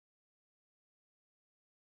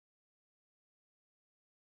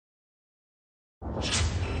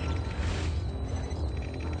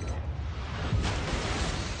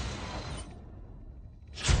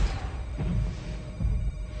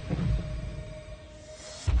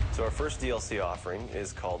So our first DLC offering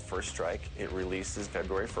is called First Strike. It releases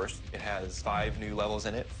February 1st. It has 5 new levels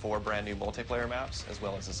in it, 4 brand new multiplayer maps, as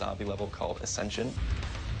well as a zombie level called Ascension.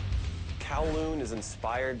 Kowloon is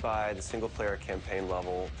inspired by the single-player campaign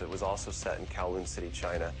level that was also set in Kowloon City,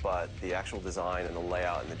 China, but the actual design and the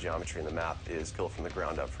layout and the geometry in the map is built from the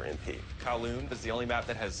ground up for NP. Kowloon is the only map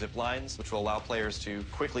that has zip lines, which will allow players to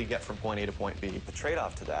quickly get from point A to point B. The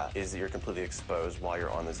trade-off to that is that you're completely exposed while you're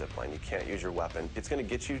on the zip line. You can't use your weapon. It's going to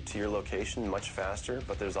get you to your location much faster,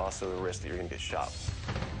 but there's also the risk that you're going to get shot.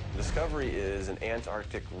 Discovery is an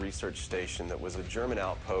Antarctic research station that was a German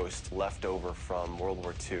outpost left over from World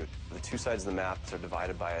War II. The two sides of the map are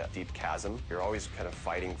divided by a deep chasm. You're always kind of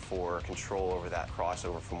fighting for control over that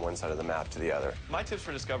crossover from one side of the map to the other. My tips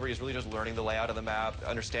for Discovery is really just learning the layout of the map,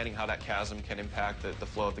 understanding how that chasm can impact the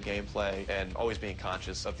flow of the gameplay, and always being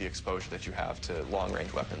conscious of the exposure that you have to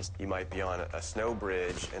long-range weapons. You might be on a snow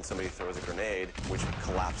bridge and somebody throws a grenade, which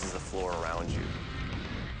collapses the floor around you.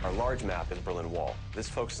 Our large map is Berlin Wall. This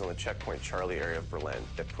focuses on the checkpoint Charlie area of Berlin.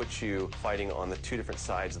 It puts you fighting on the two different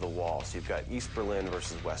sides of the wall. So you've got East Berlin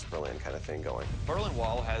versus West Berlin kind of thing going. Berlin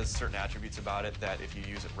Wall has certain attributes about it that if you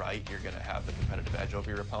use it right, you're going to have the competitive edge over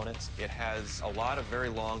your opponents. It has a lot of very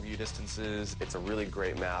long view distances. It's a really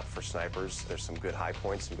great map for snipers. There's some good high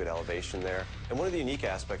points, some good elevation there. And one of the unique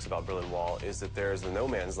aspects about Berlin Wall is that there's the no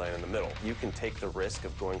man's land in the middle. You can take the risk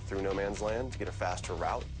of going through no man's land to get a faster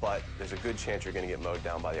route, but there's a good chance you're going to get mowed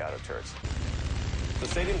down by the auto turrets. The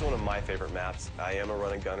stadium's one of my favorite maps. I am a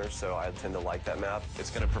running gunner, so I tend to like that map. It's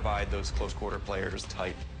going to provide those close quarter players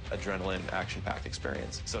tight adrenaline, action-packed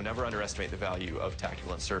experience. So never underestimate the value of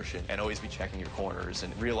tactical insertion, and always be checking your corners,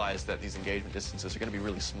 and realize that these engagement distances are going to be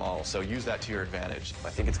really small, so use that to your advantage. I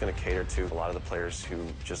think it's going to cater to a lot of the players who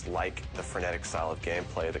just like the frenetic style of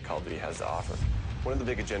gameplay that Call of Duty has to offer. One of the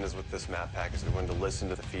big agendas with this map pack is we wanted to listen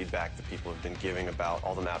to the feedback that people have been giving about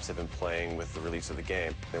all the maps they've been playing with the release of the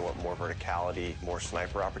game. They want more verticality, more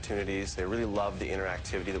sniper opportunities. They really love the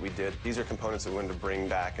interactivity that we did. These are components that we wanted to bring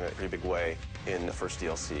back in a pretty big way in the first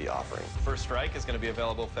DLC offering. First Strike is going to be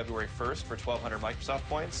available February 1st for 1,200 Microsoft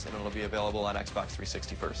points, and it'll be available on Xbox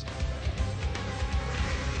 360 first.